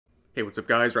Hey, what's up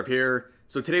guys, Rev here.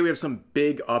 So today we have some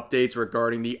big updates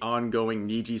regarding the ongoing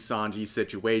Nijisanji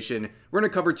situation. We're going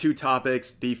to cover two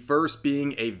topics, the first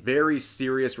being a very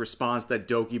serious response that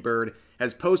Dokibird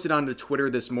has posted onto Twitter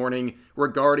this morning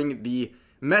regarding the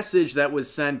message that was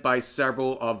sent by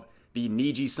several of the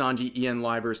Nijisanji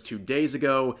livers 2 days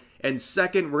ago. And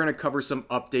second, we're going to cover some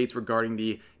updates regarding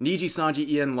the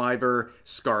Nijisanji liver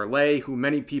Scarlet, who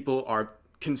many people are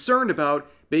concerned about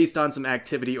based on some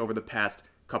activity over the past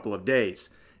couple of days.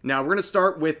 Now, we're going to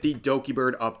start with the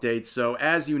Dokibird update. So,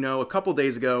 as you know, a couple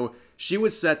days ago, she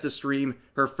was set to stream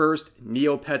her first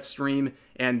Neopet stream,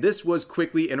 and this was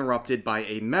quickly interrupted by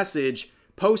a message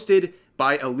posted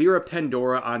by Elira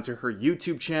Pedora onto her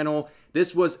YouTube channel.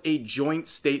 This was a joint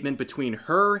statement between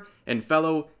her and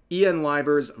fellow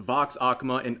livers Vox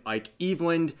Akuma and Ike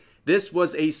Eveland. This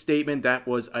was a statement that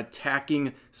was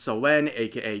attacking Selen,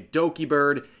 aka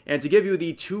Dokibird, and to give you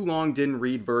the too long didn't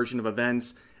read version of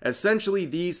events, essentially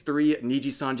these three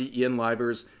Nijisanji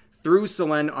livers threw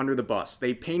Selen under the bus.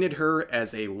 They painted her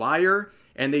as a liar,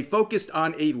 and they focused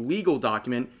on a legal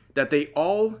document that they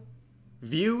all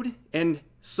viewed and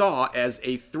saw as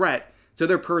a threat to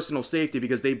their personal safety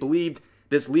because they believed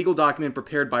this legal document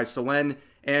prepared by Selen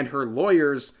and her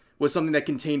lawyers was something that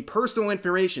contained personal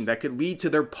information that could lead to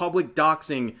their public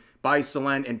doxing by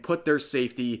Selen and put their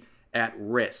safety at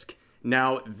risk.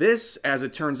 Now, this, as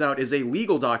it turns out, is a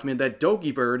legal document that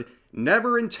Dokibird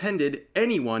never intended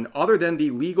anyone other than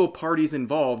the legal parties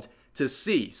involved to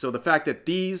see. So the fact that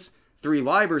these three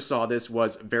livers saw this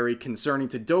was very concerning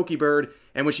to Dokibird,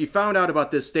 and when she found out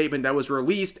about this statement that was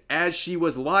released as she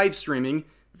was live streaming,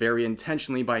 very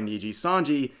intentionally by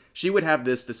Nijisanji, she would have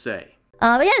this to say.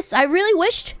 Yes, I really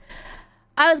wished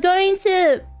I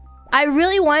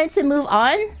really wanted to move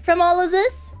on from all of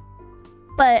this,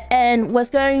 and was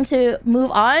going to move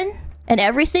on and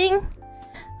everything,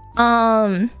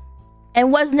 and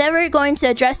was never going to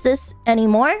address this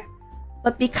anymore.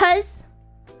 But because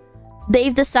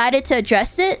they've decided to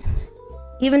address it,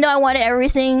 even though I wanted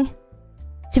everything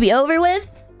to be over with,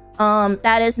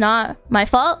 that is not my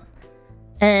fault.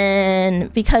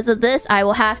 And because of this, I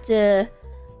will have to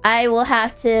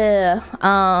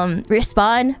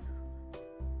respond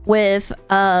with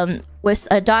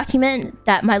a document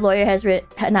that my lawyer has written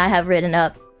and I have written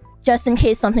up, just in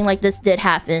case something like this did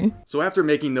happen. So after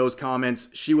making those comments,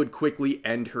 she would quickly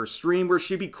end her stream, where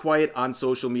she'd be quiet on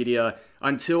social media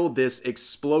until this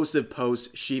explosive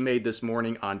post she made this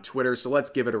morning on Twitter. So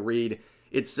let's give it a read.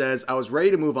 It says, "I was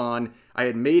ready to move on. I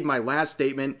had made my last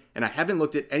statement, and I haven't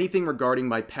looked at anything regarding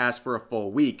my past for a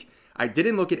full week. I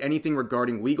didn't look at anything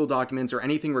regarding legal documents or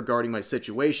anything regarding my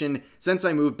situation since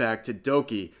I moved back to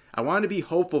Doki. I wanted to be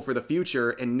hopeful for the future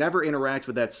and never interact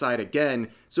with that side again,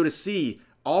 so to see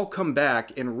all come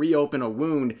back and reopen a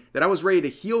wound that I was ready to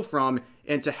heal from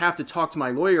and to have to talk to my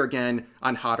lawyer again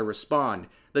on how to respond.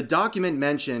 The document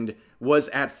mentioned was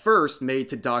at first made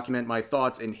to document my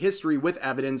thoughts and history with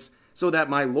evidence so that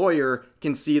my lawyer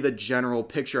can see the general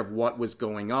picture of what was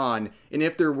going on and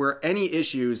if there were any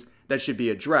issues that should be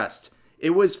addressed.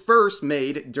 It was first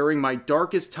made during my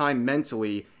darkest time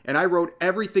mentally, and I wrote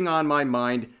everything on my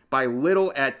mind by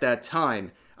little at that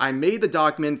time. I made the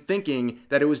document thinking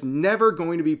that it was never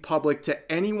going to be public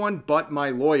to anyone but my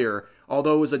lawyer,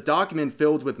 although it was a document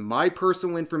filled with my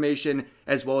personal information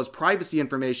as well as privacy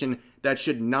information that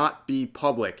should not be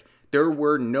public. There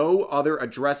were no other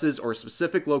addresses or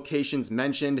specific locations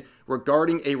mentioned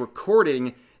regarding a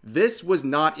recording. This was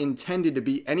not intended to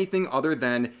be anything other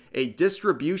than a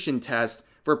distribution test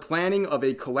for planning of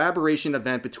a collaboration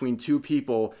event between two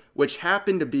people, which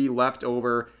happened to be left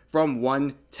over from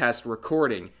one test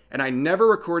recording. And I never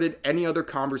recorded any other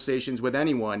conversations with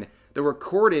anyone. The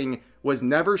recording was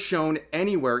never shown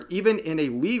anywhere, even in a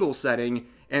legal setting,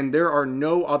 and there are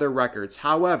no other records.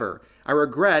 However, I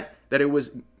regret that it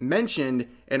was mentioned,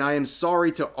 and I am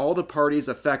sorry to all the parties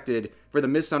affected for the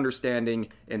misunderstanding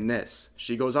in this."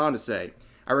 She goes on to say,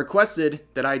 "I requested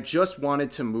that I just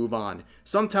wanted to move on.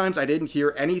 Sometimes I didn't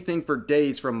hear anything for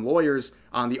days from lawyers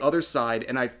on the other side,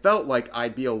 and I felt like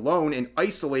I'd be alone and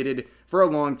isolated for a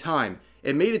long time.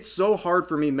 It made it so hard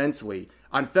for me mentally.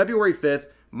 On February 5th,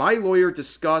 my lawyer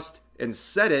discussed and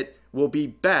said it will be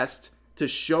best to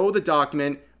show the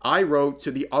document I wrote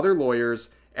to the other lawyers,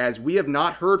 as we have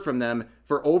not heard from them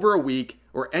for over a week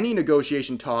or any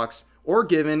negotiation talks or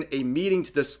given a meeting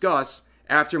to discuss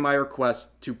after my request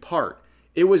to part.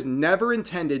 It was never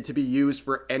intended to be used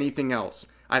for anything else.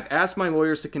 I've asked my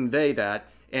lawyers to convey that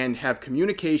and have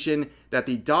communication that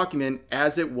the document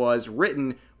as it was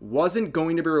written wasn't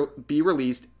going to be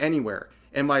released anywhere,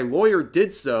 and my lawyer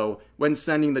did so when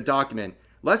sending the document.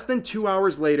 Less than 2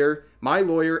 hours later,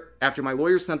 after my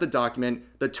lawyer sent the document,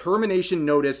 the termination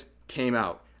notice came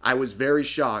out. I was very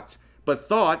shocked, but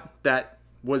thought that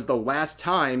was the last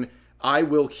time I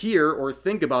will hear or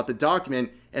think about the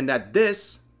document, and that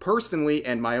this, personally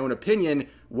and my own opinion,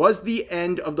 was the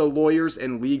end of the lawyers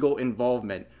and legal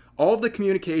involvement. All of the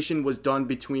communication was done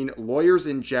between lawyers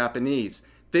in Japanese.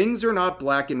 Things are not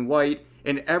black and white,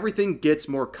 and everything gets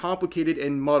more complicated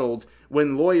and muddled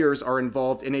when lawyers are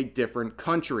involved in a different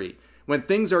country. When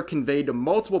things are conveyed to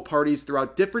multiple parties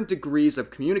throughout different degrees of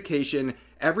communication,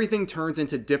 everything turns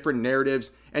into different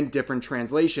narratives and different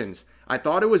translations. I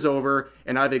thought it was over,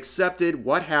 and I've accepted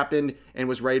what happened and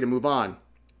was ready to move on.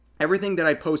 Everything that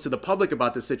I posted to the public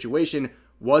about this situation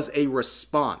was a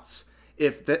response.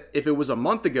 If it was a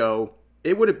month ago,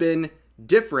 it would have been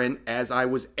different, as I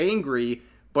was angry,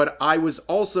 but I was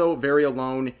also very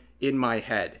alone in my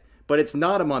head. But it's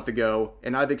not a month ago,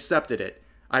 and I've accepted it.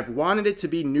 I've wanted it to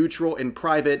be neutral and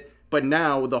private, but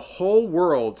now the whole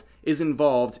world is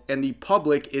involved and the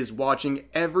public is watching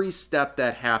every step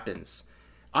that happens.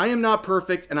 I am not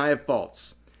perfect and I have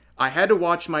faults. I had to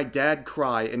watch my dad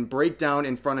cry and break down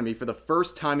in front of me for the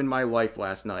first time in my life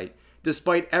last night.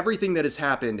 Despite everything that has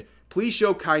happened, please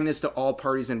show kindness to all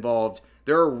parties involved.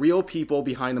 There are real people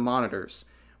behind the monitors.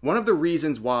 One of the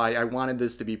reasons why I wanted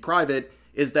this to be private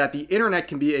is that the internet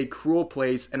can be a cruel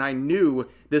place, and I knew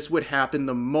this would happen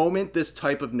the moment this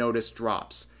type of notice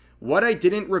drops. What I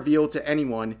didn't reveal to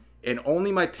anyone, and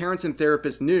only my parents and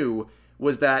therapist knew,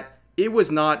 was that it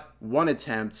was not one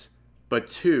attempt, but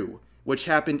two, which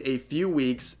happened a few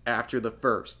weeks after the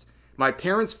first. My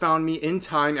parents found me in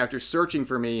time after searching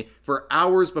for me for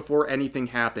hours before anything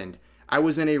happened. I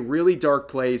was in a really dark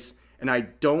place, and I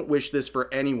don't wish this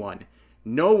for anyone.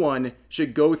 No one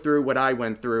should go through what I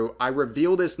went through. I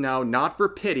reveal this now not for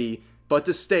pity, but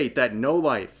to state that no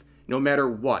life, no matter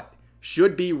what,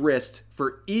 should be risked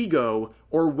for ego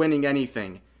or winning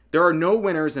anything. There are no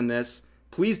winners in this.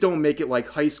 Please don't make it like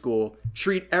high school.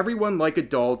 Treat everyone like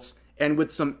adults and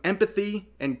with some empathy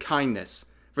and kindness.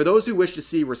 For those who wish to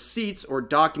see receipts or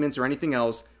documents or anything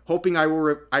else, hoping I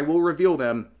will reveal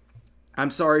them,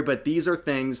 I'm sorry, but these are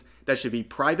things that should be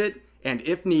private and,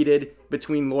 if needed,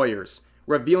 between lawyers.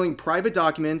 Revealing private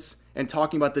documents and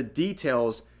talking about the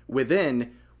details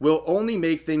within will only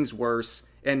make things worse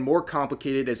and more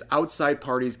complicated as outside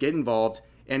parties get involved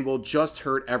and will just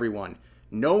hurt everyone.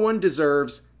 No one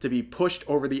deserves to be pushed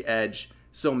over the edge.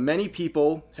 So many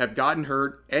people have gotten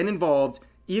hurt and involved,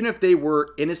 even if they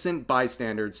were innocent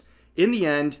bystanders. In the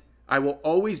end, I will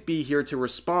always be here to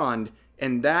respond,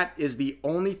 and that is the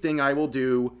only thing I will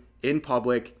do in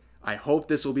public. I hope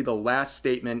this will be the last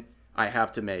statement I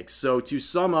have to make. So to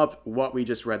sum up what we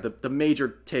just read, the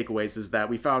major takeaways is that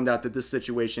we found out that this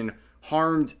situation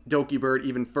harmed Dokibird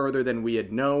even further than we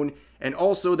had known, and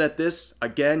also that this,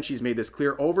 again, she's made this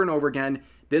clear over and over again,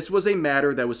 this was a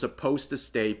matter that was supposed to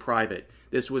stay private.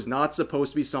 This was not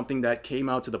supposed to be something that came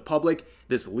out to the public.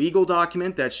 This legal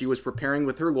document that she was preparing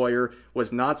with her lawyer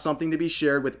was not something to be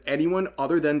shared with anyone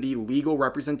other than the legal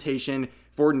representation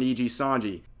for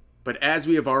Nijisanji. But as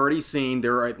we have already seen,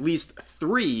 there are at least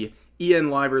 3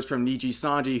 EN Livers from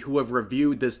Nijisanji who have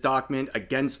reviewed this document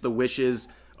against the wishes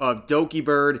of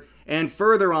Dokibird. And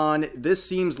further on, this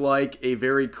seems like a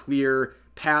very clear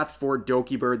path for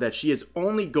Dokibird that she is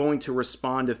only going to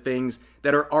respond to things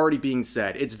that are already being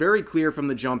said. It's very clear from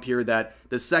the jump here that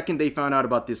the second they found out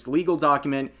about this legal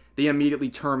document, they immediately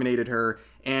terminated her.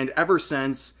 And ever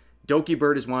since,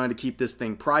 Dokibird has wanted to keep this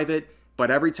thing private.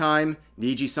 But every time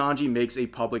Nijisanji makes a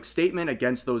public statement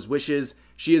against those wishes,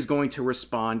 she is going to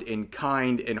respond in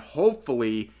kind, and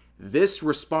hopefully this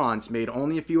response made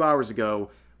only a few hours ago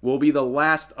will be the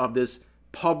last of this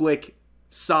public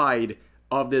side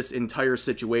of this entire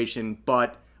situation.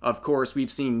 But of course,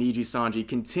 we've seen Nijisanji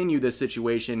continue this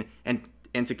situation and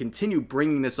to continue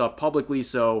bringing this up publicly,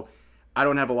 so I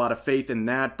don't have a lot of faith in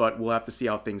that, but we'll have to see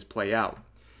how things play out.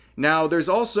 Now, there's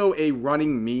also a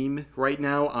running meme right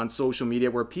now on social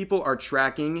media where people are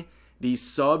tracking the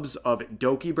subs of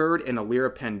Dokibird and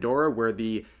Elira Pedora, where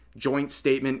the joint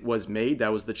statement was made,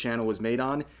 that was the channel was made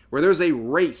on, where there's a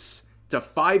race to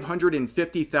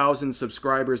 550,000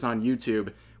 subscribers on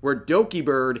YouTube, where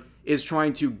Dokibird is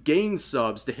trying to gain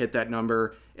subs to hit that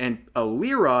number, and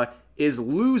Elira is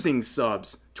losing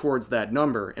subs towards that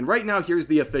number. And right now, here's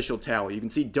the official tally. You can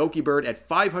see Dokibird at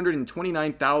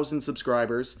 529,000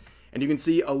 subscribers, and you can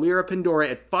see Elira Pedora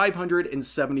at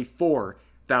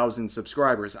 574,000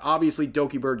 subscribers. Obviously,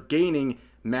 Dokibird gaining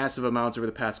massive amounts over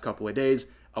the past couple of days,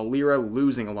 Elira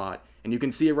losing a lot. And you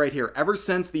can see it right here. Ever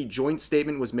since the joint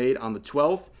statement was made on the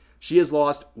 12th, she has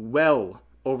lost well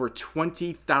over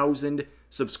 20,000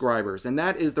 subscribers. And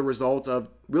that is the result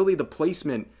of really the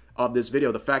placement of this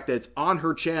video, the fact that it's on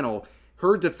her channel,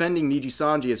 her defending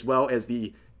Nijisanji as well as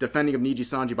the defending of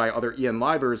Nijisanji by other EN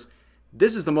livers.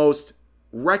 This is the most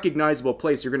recognizable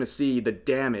place you're going to see the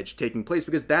damage taking place,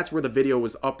 because that's where the video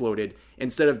was uploaded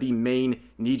instead of the main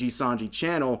Nijisanji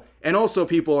channel. And also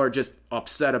people are just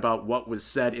upset about what was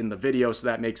said in the video, so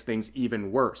that makes things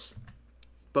even worse.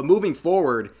 But moving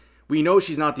forward, we know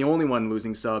she's not the only one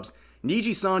losing subs.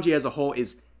 Nijisanji as a whole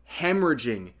is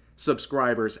hemorrhaging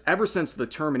subscribers ever since the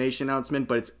termination announcement,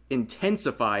 but it's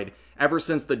intensified ever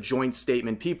since the joint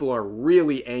statement. People are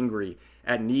really angry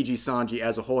at Nijisanji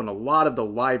as a whole and a lot of the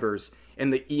livers in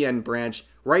the EN branch.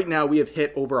 Right now, we have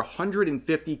hit over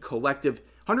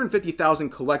 150,000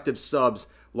 collective subs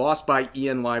lost by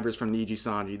EN livers from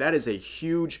Nijisanji. That is a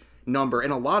huge number,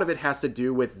 and a lot of it has to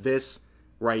do with this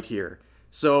right here.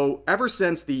 So ever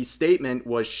since the statement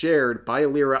was shared by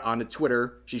Elira on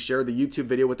Twitter, she shared the YouTube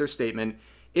video with her statement,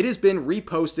 it has been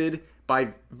reposted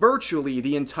by virtually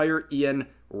the entire EN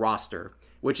roster,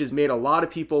 which has made a lot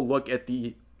of people look at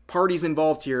the parties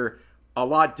involved here a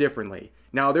lot differently.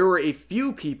 Now, there were a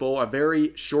few people, a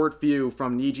very short few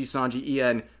from Nijisanji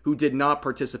EN, who did not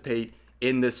participate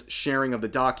in this sharing of the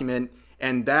document,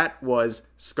 and that was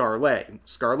Scarlet.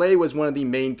 Scarlet was one of the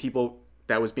main people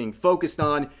that was being focused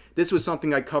on. This was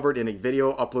something I covered in a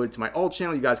video uploaded to my alt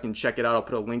channel. You guys can check it out. I'll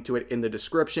put a link to it in the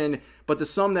description. But to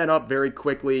sum that up very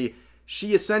quickly,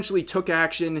 she essentially took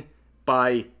action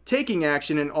by taking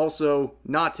action and also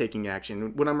not taking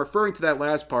action. When I'm referring to that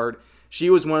last part, she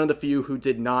was one of the few who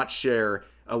did not share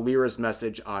Elira's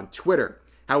message on Twitter.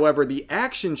 However, the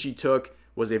action she took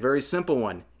was a very simple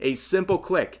one, a simple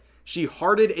click. She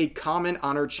hearted a comment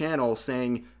on her channel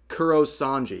saying Kuro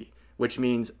Sanji, which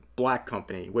means black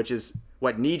company, which is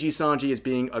what Nijisanji is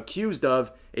being accused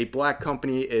of. A black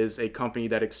company is a company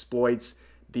that exploits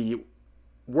the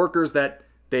workers that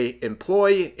they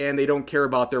employ, and they don't care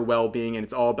about their well-being, and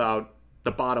it's all about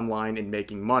the bottom line and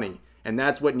making money. And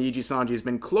that's what Nijisanji has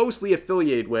been closely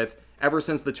affiliated with ever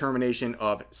since the termination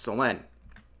of Selen.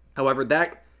 However,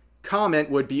 that comment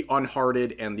would be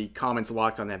unhearted and the comments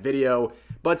locked on that video.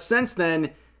 But since then,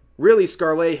 really,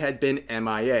 Scarlet had been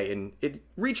MIA, and it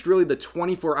reached really the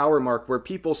 24-hour mark where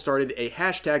people started a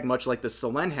hashtag much like the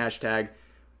Selen hashtag,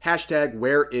 hashtag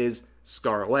where is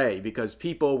Scarlet, because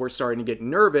people were starting to get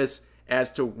nervous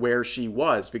as to where she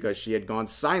was because she had gone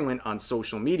silent on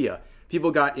social media.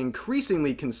 People got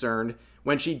increasingly concerned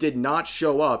when she did not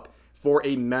show up for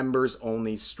a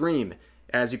members-only stream.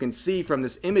 As you can see from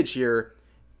this image here,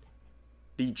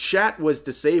 the chat was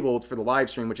disabled for the live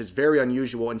stream, which is very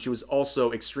unusual, and she was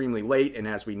also extremely late, and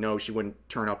as we know, she wouldn't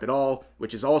turn up at all,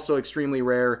 which is also extremely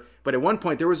rare. But at one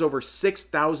point, there was over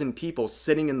 6,000 people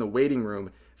sitting in the waiting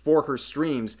room for her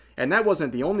streams, and that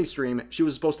wasn't the only stream. She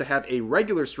was supposed to have a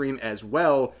regular stream as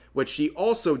well, which she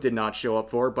also did not show up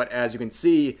for, but as you can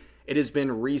see, it has been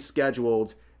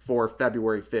rescheduled for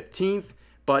February 15th,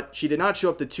 but she did not show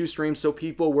up to 2 streams, so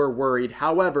people were worried.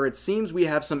 However, it seems we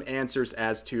have some answers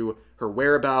as to her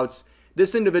whereabouts.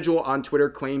 This individual on Twitter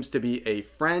claims to be a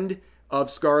friend of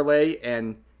Scarlet,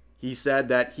 and he said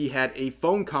that he had a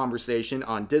phone conversation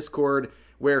on Discord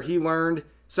where he learned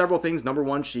several things. Number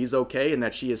one, she's okay and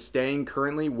that she is staying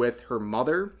currently with her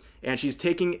mother, and she's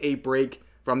taking a break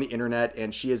from the internet,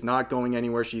 and she is not going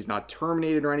anywhere. She's not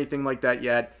terminated or anything like that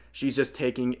yet. She's just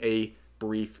taking a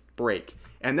brief break.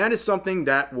 And that is something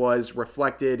that was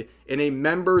reflected in a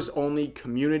members-only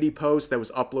community post that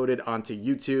was uploaded onto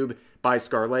YouTube by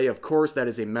Scarlet. Of course, that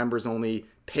is a members-only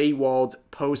paywalled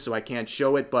post, so I can't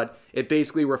show it, but it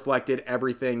basically reflected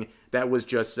everything that was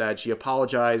just said. She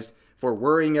apologized for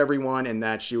worrying everyone and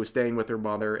that she was staying with her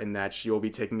mother and that she will be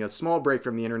taking a small break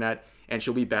from the internet and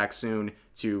she'll be back soon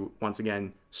to, once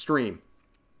again, stream.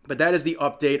 But that is the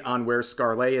update on where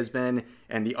Scarlet has been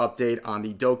and the update on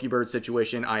the Dokibird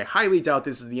situation. I highly doubt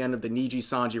this is the end of the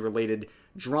Nijisanji related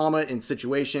drama and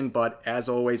situation, but as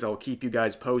always, I'll keep you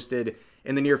guys posted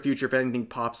in the near future if anything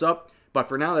pops up. But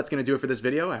for now, that's going to do it for this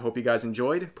video. I hope you guys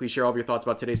enjoyed. Please share all of your thoughts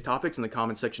about today's topics in the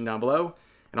comment section down below,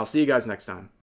 and I'll see you guys next time.